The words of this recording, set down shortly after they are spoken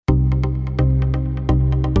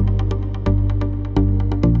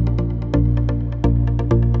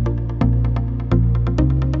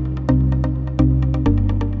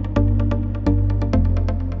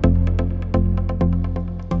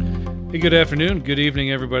Good afternoon, good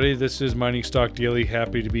evening, everybody. This is Mining Stock Daily.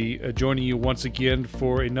 Happy to be joining you once again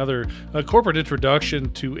for another corporate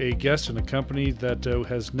introduction to a guest in a company that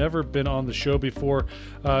has never been on the show before.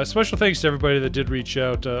 Special thanks to everybody that did reach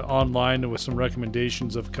out online with some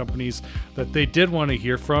recommendations of companies that they did want to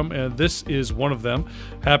hear from, and this is one of them.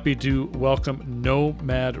 Happy to welcome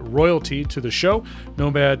Nomad Royalty to the show.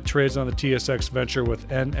 Nomad trades on the TSX Venture with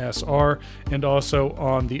NSR and also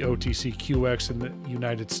on the OTCQX in the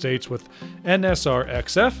United States with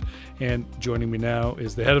NSRXF. And joining me now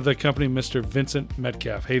is the head of the company, Mr. Vincent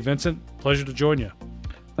Metcalf. Hey, Vincent, pleasure to join you.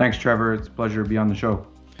 Thanks, Trevor. It's a pleasure to be on the show.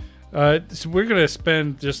 So we're going to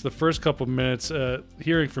spend just the first couple minutes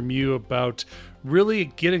hearing from you about really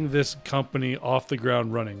getting this company off the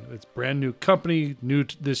ground running. It's a brand new company, new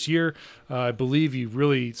this year. I believe you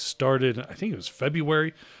really started, I think it was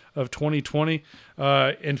February of 2020.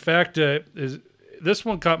 In fact, this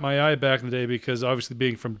one caught my eye back in the day because obviously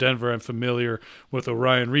being from Denver, I'm familiar with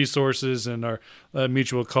Orion Resources and our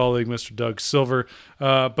mutual colleague, Mr. Doug Silver.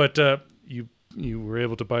 But you were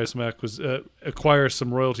able to buy some acquire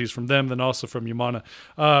some royalties from them, then also from Yamana.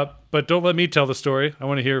 But don't let me tell the story. I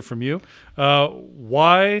want to hear it from you.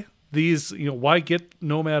 Why get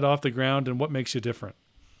Nomad off the ground, and what makes you different?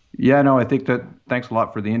 Yeah, no, I think that. Thanks a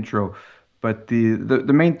lot for the intro. But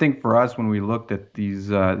the main thing for us when we looked at these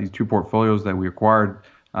two portfolios that we acquired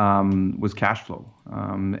was cash flow,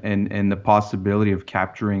 and the possibility of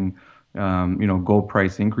capturing gold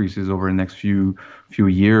price increases over the next few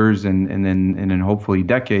years and then hopefully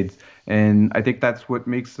decades. And I think that's what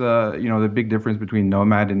makes the big difference between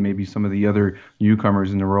Nomad and maybe some of the other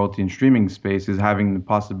newcomers in the royalty and streaming space is having the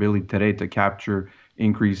possibility today to capture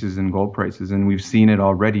increases in gold prices, and we've seen it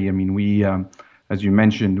already. I mean, we as you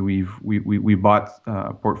mentioned, we bought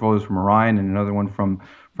portfolios from Orion and another one from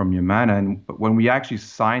Yamana, and when we actually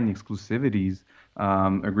signed the exclusivities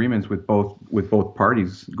agreements with both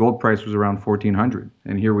parties, gold price was around $1,400,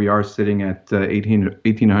 and here we are sitting at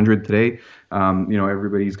 $1,800 today.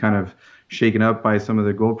 Everybody's kind of shaken up by some of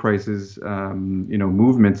the gold prices,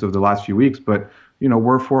 movements of the last few weeks, but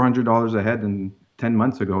we're $400 ahead and 10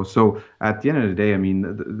 months ago. So at the end of the day, I mean,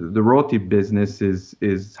 the royalty business has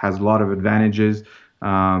a lot of advantages.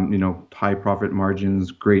 High profit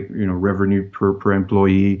margins, great revenue per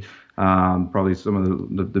employee, probably some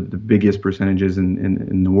of the biggest percentages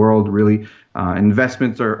in the world. Really,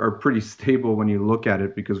 investments are pretty stable when you look at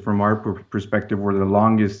it, because from our perspective, we're the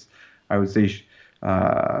longest, I would say,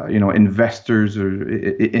 investors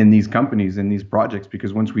in these companies, in these projects,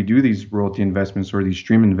 because once we do these royalty investments or these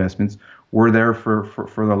stream investments, we're there for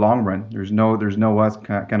the long run. There's no us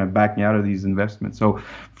kind of backing out of these investments. So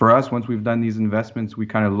for us, once we've done these investments, we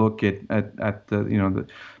kind of look at the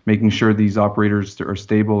making sure these operators are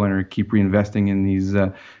stable and are keep reinvesting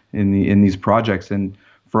in these projects. And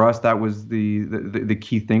for us, that was the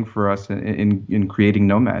key thing for us in creating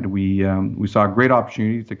Nomad. We saw a great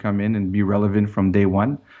opportunity to come in and be relevant from day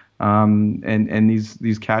one, and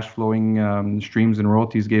these cash flowing streams and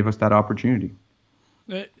royalties gave us that opportunity.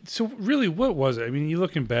 So really, what was it? I mean, you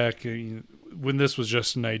looking back when this was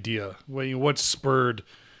just an idea, what spurred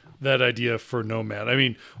that idea for Nomad? I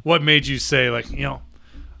mean, what made you say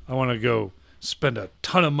I want to go spend a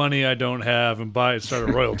ton of money I don't have and start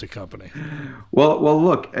a royalty company? Well,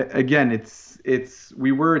 look, again,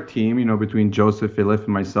 we were a team, between Joseph, Philip,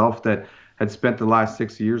 and myself that had spent the last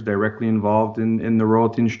 6 years directly involved in the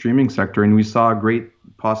royalty and streaming sector, and we saw a great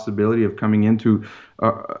possibility of coming into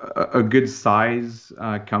a good size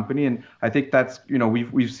company. And I think that's,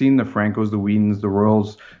 we've seen the Francos, the Wheatons, the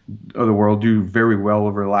Royals of the world do very well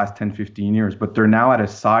over the last 10, 15 years, but they're now at a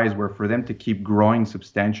size where for them to keep growing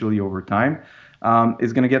substantially over time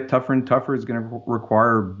is going to get tougher and tougher. It's going to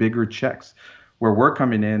require bigger checks. Where we're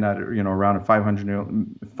coming in at, around a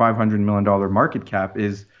 $500 million market cap,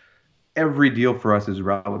 is every deal for us is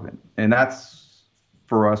relevant. And that's,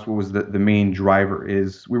 for us, what was the main driver,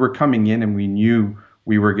 is we were coming in and we knew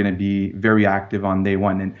we were going to be very active on day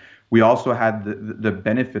one. And we also had the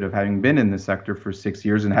benefit of having been in the sector for 6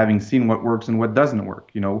 years and having seen what works and what doesn't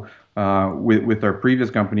work. With our previous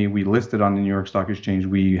company, we listed on the New York Stock Exchange.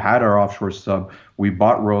 We had our offshore sub. We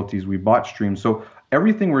bought royalties. We bought streams. So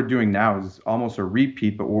everything we're doing now is almost a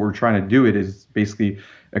repeat, but what we're trying to do is basically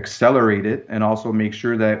accelerate it and also make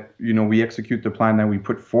sure that, we execute the plan that we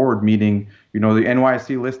put forward, meaning, the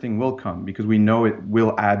NYSE listing will come because we know it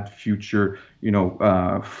will add future,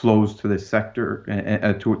 flows to the sector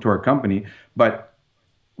and to our company. But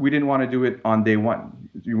we didn't want to do it on day one.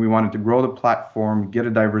 We wanted to grow the platform, get a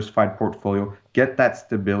diversified portfolio, get that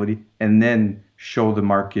stability, and then show the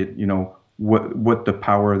market, what the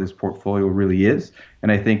power of this portfolio really is.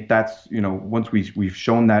 And I think that's, once we've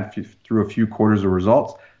shown that through a few quarters of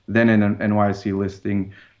results, then an NYSE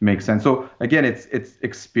listing makes sense. So again, it's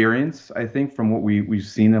experience, I think, from what we've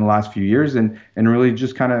seen in the last few years, and really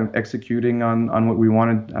just kind of executing on what we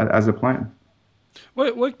wanted as a plan.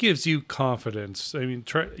 What gives you confidence? I mean,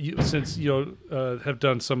 since you have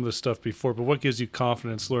done some of this stuff before, but what gives you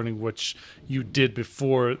confidence learning what you did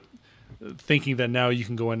before, thinking that now you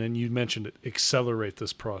can go in and, you mentioned it, accelerate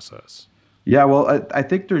this process? Yeah, well, I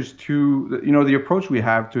think there's two. The approach we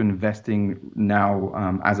have to investing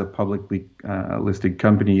now as a publicly listed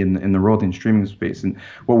company in the royalty and streaming space, and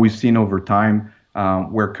what we've seen over time,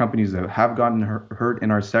 where companies that have gotten hurt in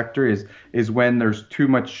our sector is when there's too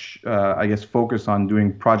much, I guess, focus on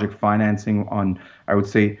doing project financing on, I would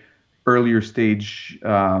say, earlier stage,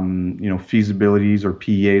 feasibilities or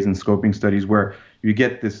PEAs and scoping studies, where you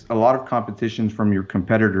get a lot of competition from your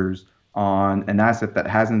competitors on an asset that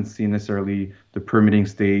hasn't seen necessarily the permitting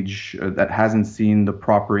stage, that hasn't seen the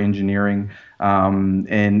proper engineering,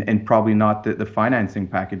 and probably not the financing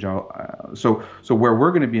package. So where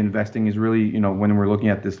we're going to be investing is really, when we're looking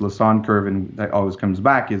at this Lassonde curve, and that always comes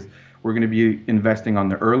back, is we're going to be investing on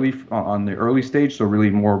the early stage, so really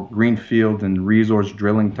more greenfield and resource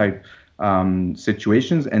drilling type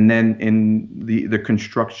situations, and then in the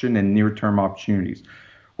construction and near-term opportunities.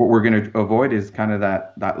 What we're going to avoid is kind of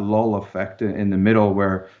that lull effect in the middle,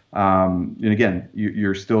 where, and again,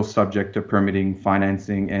 you're still subject to permitting,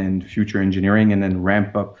 financing, and future engineering, and then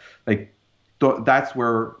ramp up. That's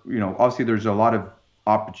where, obviously there's a lot of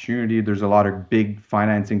opportunity. There's a lot of big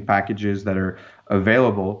financing packages that are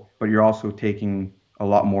available, but you're also taking a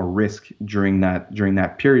lot more risk during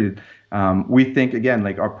that period. We think, again,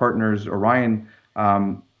 like our partners, Orion,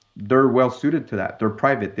 they're well suited to that. They're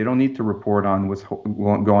private. They don't need to report on what's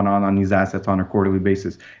going on these assets on a quarterly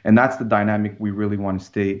basis. And that's the dynamic we really want to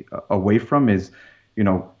stay away from, is,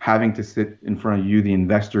 having to sit in front of you, the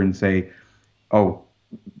investor, and say, oh,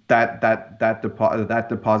 that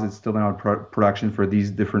deposit's still in our production for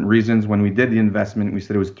these different reasons. When we did the investment, we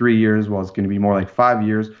said it was 3 years. Well, it's going to be more like 5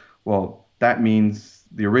 years. Well, that means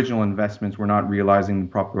the original investments, we're not realizing the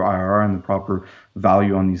proper IRR and the proper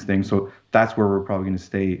value on these things. So that's where we're probably going to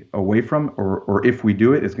stay away from, or if we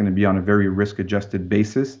do it, it's going to be on a very risk-adjusted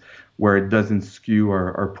basis, where it doesn't skew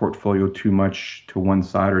our portfolio too much to one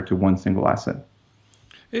side or to one single asset.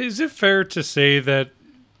 Is it fair to say that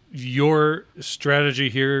your strategy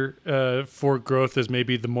here for growth is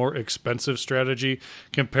maybe the more expensive strategy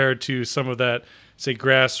compared to some of that, say,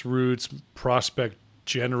 grassroots prospect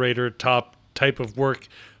generator type of work,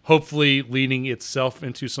 hopefully leaning itself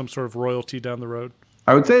into some sort of royalty down the road?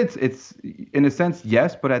 I would say it's in a sense,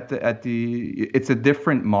 yes, but it's a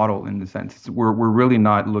different model in the sense. We're really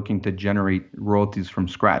not looking to generate royalties from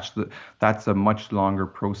scratch. That's a much longer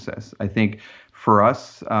process. I think for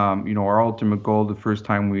us, our ultimate goal, the first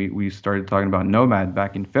time we started talking about Nomad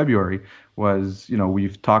back in February, was,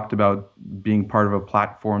 we've talked about being part of a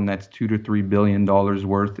platform that's $2 to $3 billion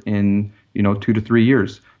worth in 2 to 3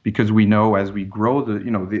 years, because we know as we grow,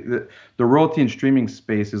 the royalty and streaming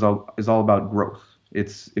space is all about growth.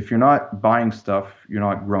 It's, if you're not buying stuff, you're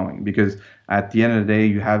not growing, because at the end of the day,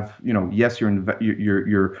 you have, yes,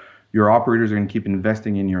 your operators are going to keep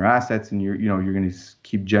investing in your assets, and you're going to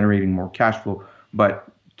keep generating more cash flow. But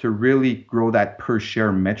to really grow that per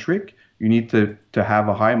share metric, you need to have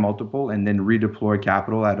a high multiple and then redeploy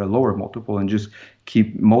capital at a lower multiple and just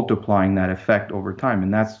keep multiplying that effect over time.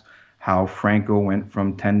 And that's how Franco went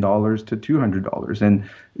from $10 to $200. And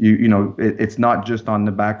it's not just on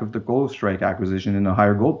the back of the Goldstrike acquisition and a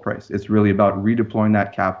higher gold price. It's really about redeploying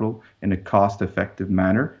that capital in a cost-effective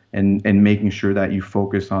manner and making sure that you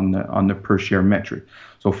focus on the per share metric.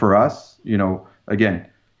 So for us, again,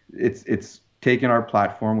 it's taken our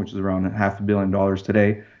platform, which is around $500 million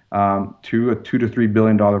today, to a $2 to $3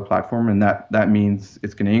 billion platform, and that means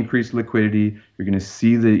it's going to increase liquidity. You're going to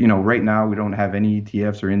see right now we don't have any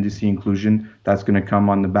ETFs or index inclusion. That's going to come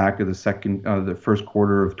on the back of the first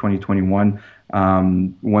quarter of 2021,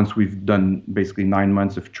 once we've done basically 9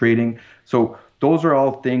 months of trading. So those are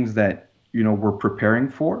all things that we're preparing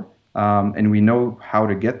for, and we know how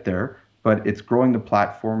to get there. But it's growing the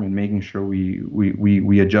platform and making sure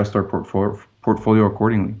we adjust our portfolio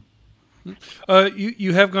accordingly.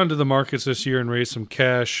 You have gone to the markets this year and raised some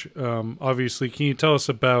cash. Obviously, can you tell us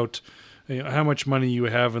about how much money you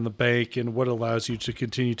have in the bank and what allows you to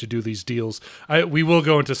continue to do these deals? We will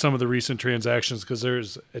go into some of the recent transactions because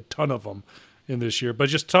there's a ton of them in this year. But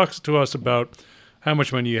just talk to us about how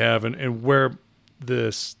much money you have and where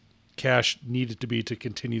this cash needed to be to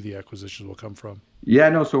continue the acquisitions will come from? Yeah,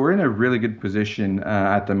 no, so we're in a really good position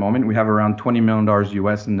at the moment. We have around $20 million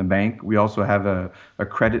US in the bank. We also have a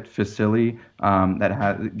credit facility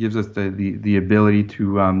gives us the ability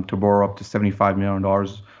to borrow up to $75 million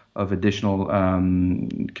of additional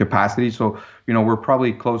capacity. So, we're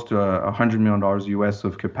probably close to $100 million US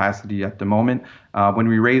of capacity at the moment. When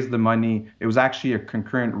we raised the money, it was actually a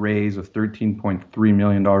concurrent raise of $13.3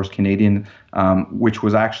 million Canadian, which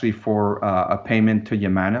was actually for a payment to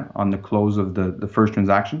Yamana on the close of the first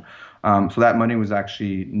transaction. So that money was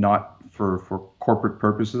actually not for corporate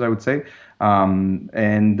purposes, I would say.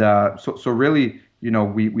 So really,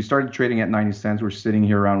 we started trading at 90 cents. We're sitting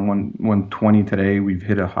here around 120 today. We've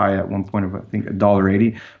hit a high at one point of, I think,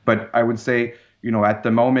 $1.80. But I would say, at the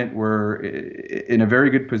moment, we're in a very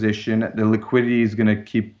good position. The liquidity is going to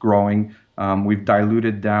keep growing. We've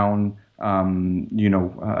diluted down, our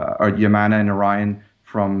Yamana and Orion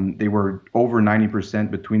they were over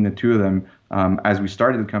 90% between the two of them as we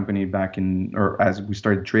started the company as we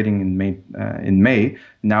started trading in May.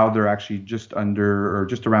 Now they're actually just under or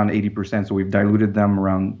just around 80%. So we've diluted them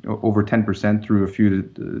around over 10% through a few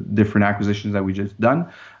different acquisitions that we just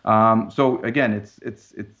done. So again, it's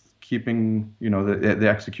keeping the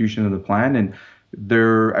execution of the plan, and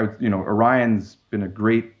Orion's been a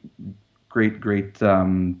great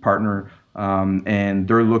partner. And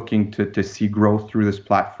they're looking to see growth through this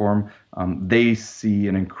platform. They see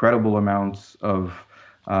an incredible amount of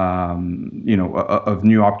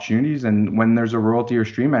new opportunities. And when there's a royalty or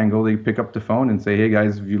stream angle, they pick up the phone and say, "Hey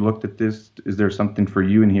guys, have you looked at this? Is there something for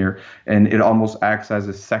you in here?" And it almost acts as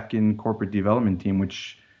a second corporate development team,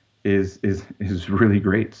 which is really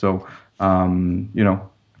great. So,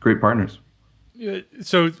 great partners. Yeah,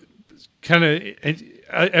 so kind of,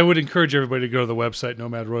 I would encourage everybody to go to the website,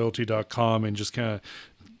 nomadroyalty.com, and just kind of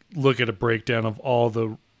look at a breakdown of all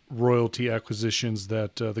the royalty acquisitions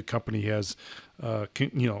that the company has,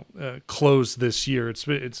 closed this year.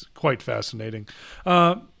 It's quite fascinating.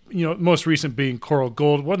 Most recent being Coral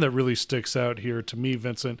Gold. One that really sticks out here to me,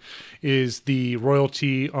 Vincent, is the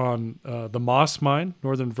royalty on the Moss Mine,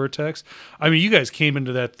 Northern Vertex. I mean, you guys came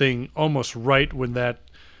into that thing almost right when that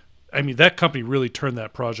company really turned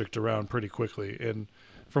that project around pretty quickly. And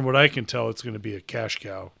from what I can tell, it's going to be a cash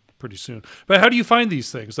cow pretty soon. But how do you find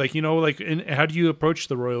these things? And how do you approach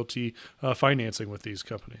the royalty financing with these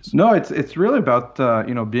companies? No, it's really about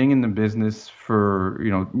being in the business for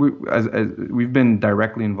we've been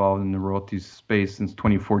directly involved in the royalties space since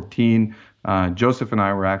 2014. Joseph and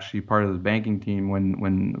I were actually part of the banking team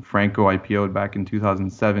when Franco IPO'd back in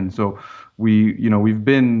 2007. So we've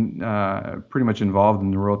been pretty much involved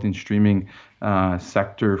in the royalty and streaming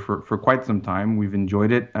sector for quite some time. We've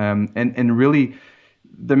enjoyed it, and really,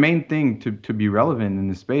 the main thing to be relevant in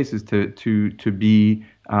this space is to be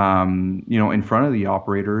in front of the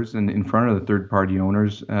operators and in front of the third party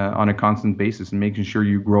owners on a constant basis, and making sure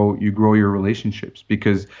you grow your relationships,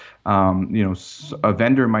 because a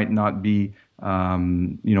vendor might not be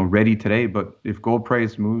ready today, but if gold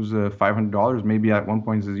price moves $500, maybe at one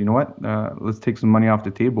point says, you know what, let's take some money off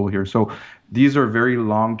the table here. So these are very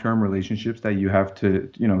long-term relationships that you have to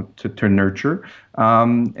nurture,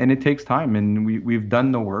 and it takes time. And we've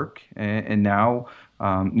done the work, and now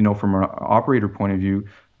from an operator point of view,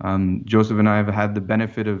 Joseph and I have had the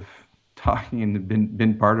benefit of talking and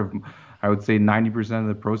been part of, I would say, 90% of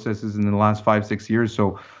the processes in the last 5-6 years.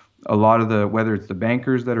 So a lot of whether it's the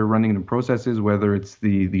bankers that are running the processes, whether it's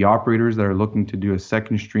the operators that are looking to do a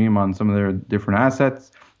second stream on some of their different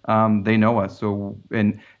assets, they know us. So,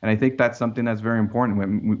 and I think that's something that's very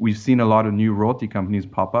important. We've seen a lot of new royalty companies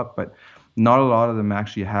pop up, but not a lot of them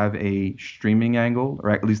actually have a streaming angle,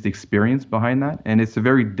 or at least experience behind that. And it's a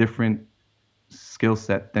very different skill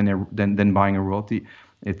set than buying a royalty.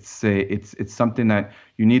 It's something that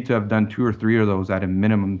you need to have done 2 or 3 of those at a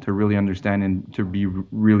minimum to really understand and to be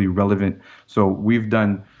really relevant. So we've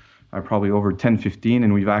done probably over 10, 15,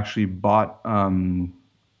 and we've actually bought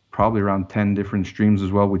probably around 10 different streams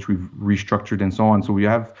as well, which we've restructured and so on. So we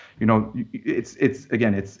have,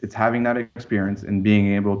 it's having that experience and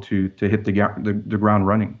being able to hit the ground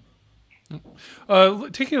running.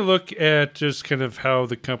 Taking a look at just kind of how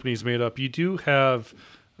the company's made up, you do have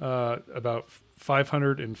about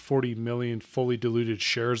 540 million fully diluted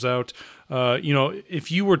shares out.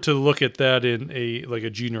 If you were to look at that in a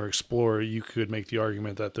junior explorer, you could make the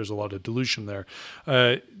argument that there's a lot of dilution there.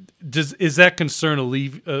 Is that concern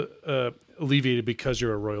alleviated because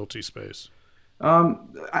you're a royalty space?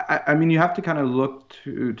 I mean, you have to kind of look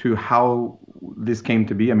to how this came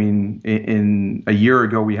to be. I mean, in a year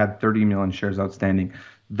ago, we had 30 million shares outstanding.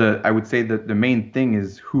 I would say that the main thing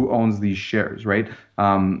is who owns these shares, right?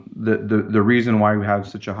 The reason why we have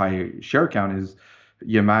such a high share count is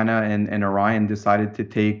Yamana and Orion decided to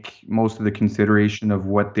take most of the consideration of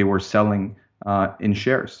what they were selling in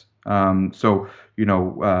shares. So,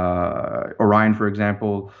 Orion, for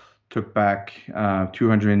example, took back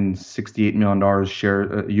 $268 million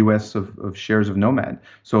US of shares of Nomad.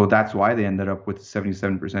 So that's why they ended up with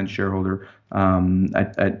 77% shareholder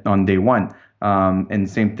on day one. And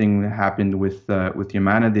same thing happened with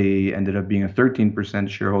Yamana. They ended up being a 13%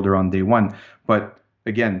 shareholder on day one. But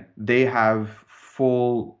again, they have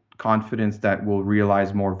full confidence that we'll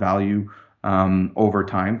realize more value over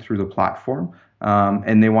time through the platform.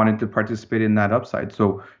 And they wanted to participate in that upside.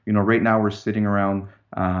 So, right now we're sitting around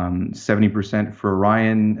 70% for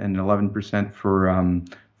Orion and 11% for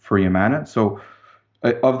Yamana. So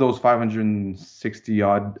of those 560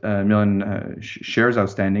 odd million shares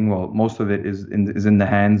outstanding, well, most of it is in the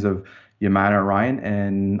hands of Yamana Orion,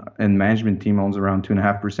 and management team owns around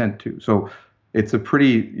 2.5% too. So it's a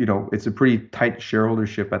pretty tight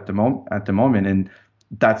shareholdership at the moment, and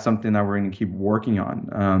that's something that we're going to keep working on.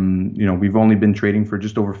 We've only been trading for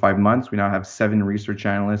just over 5 months. We now have 7 research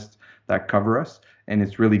analysts that cover us, and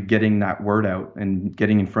it's really getting that word out and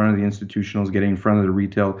getting in front of the institutionals, getting in front of the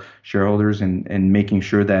retail shareholders, and making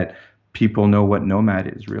sure that people know what Nomad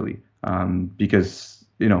is really, because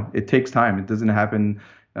it takes time. It doesn't happen.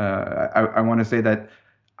 I want to say that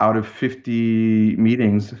out of 50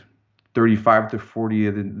 meetings, 35 to 40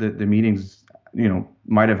 of the meetings,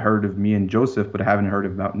 might have heard of me and Joseph, but haven't heard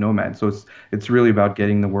about Nomad. So it's really about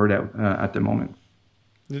getting the word out at the moment.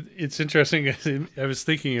 It's interesting. I was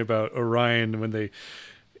thinking about Orion when they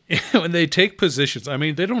take positions. I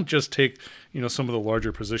mean, they don't just take some of the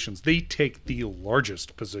larger positions. They take the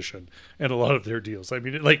largest position in a lot of their deals. I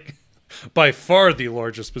mean, like by far the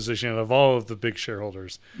largest position of all of the big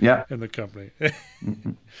shareholders in the company.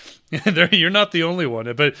 Mm-hmm. You're not the only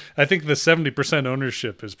one, but I think the 70%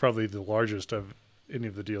 ownership is probably the largest of any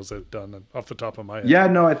of the deals I've done off the top of my head. Yeah,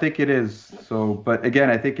 no, I think it is. So, but again,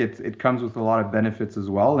 I think it comes with a lot of benefits as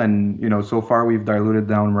well. And, so far we've diluted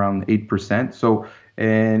down around 8%. So,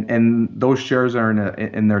 and those shares are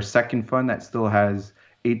in their second fund that still has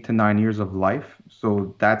 8 to 9 years of life.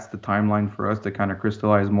 So that's the timeline for us to kind of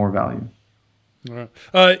crystallize more value.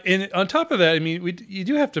 And on top of that, I mean, you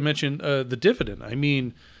do have to mention the dividend. I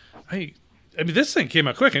mean, this thing came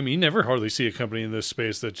out quick. I mean, you never hardly see a company in this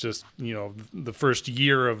space that just, the first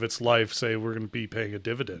year of its life say we're going to be paying a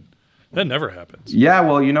dividend. That never happens. Yeah,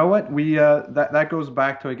 well, you know what? We that goes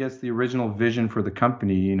back to, I guess, the original vision for the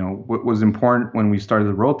company. What was important when we started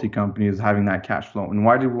the royalty company is having that cash flow. And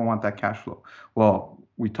why do we want that cash flow? Well,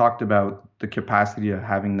 we talked about the capacity of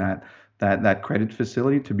having that credit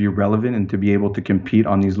facility to be relevant and to be able to compete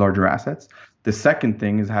on these larger assets. The second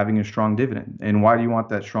thing is having a strong dividend. And why do you want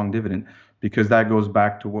that strong dividend? Because that goes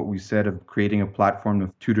back to what we said of creating a platform of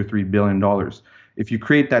 $2 to $3 billion. If you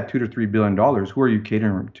create that $2 to $3 billion, who are you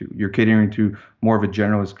catering to? You're catering to more of a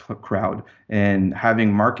generalist crowd. And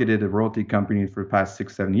having marketed a royalty company for the past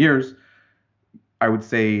 6-7 years, I would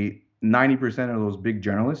say 90% of those big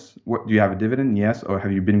generalists, do you have a dividend? Yes. Or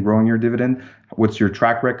have you been growing your dividend? What's your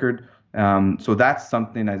track record? So that's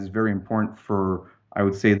something that is very important for, I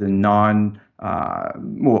would say, the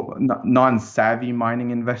non-savvy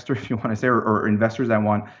mining investor, if you want to say, or investors that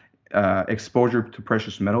want exposure to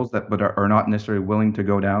precious metals but are not necessarily willing to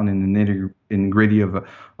go down in the nitty-gritty of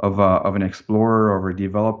an explorer or a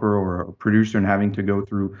developer or a producer and having to go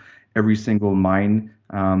through every single mine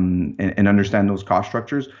and understand those cost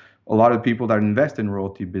structures. A lot of people that invest in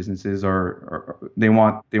royalty businesses they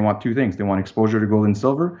want 2 things. They want exposure to gold and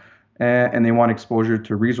silver, and they want exposure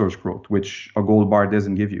to resource growth, which a gold bar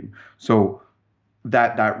doesn't give you. So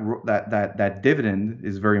that dividend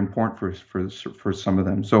is very important for some of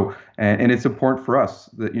them. So and it's important for us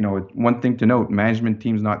that one thing to note: management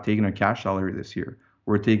team's not taking a cash salary this year.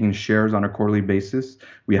 We're taking shares on a quarterly basis.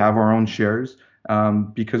 We have our own shares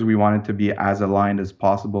because we wanted to be as aligned as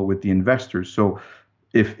possible with the investors. So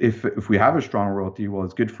if we have a strong royalty, well,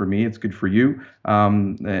 it's good for me, it's good for you,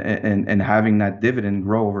 and having that dividend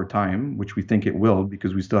grow over time, which we think it will,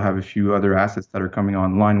 because we still have a few other assets that are coming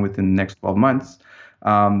online within the next 12 months,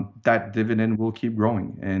 that dividend will keep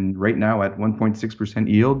growing. And right now at 1.6%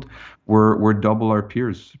 yield, we're double our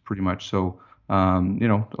peers pretty much. So a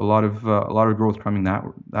lot of growth coming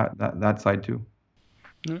that side too.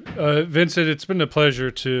 Vincent, it's been a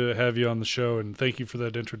pleasure to have you on the show, and thank you for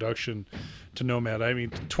that introduction to Nomad. I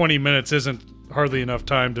mean, 20 minutes isn't hardly enough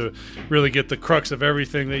time to really get the crux of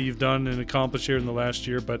everything that you've done and accomplished here in the last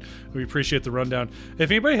year, but we appreciate the rundown.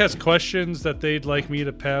 If anybody has questions that they'd like me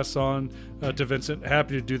to pass on to Vincent,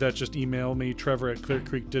 happy to do that. Just email me,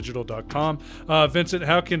 Trevor@ClearCreekDigital.com. Vincent,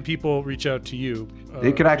 how can people reach out to you?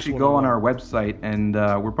 They could actually go on our website, and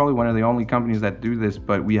we're probably one of the only companies that do this,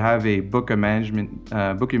 but we have a book a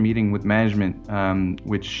meeting with management,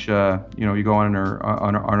 which you go on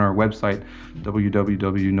our website,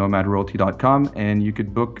 www.nomadrealty.com, and you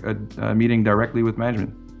could book a meeting directly with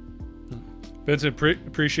management. Vincent,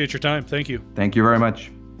 appreciate your time. Thank you. Thank you very much.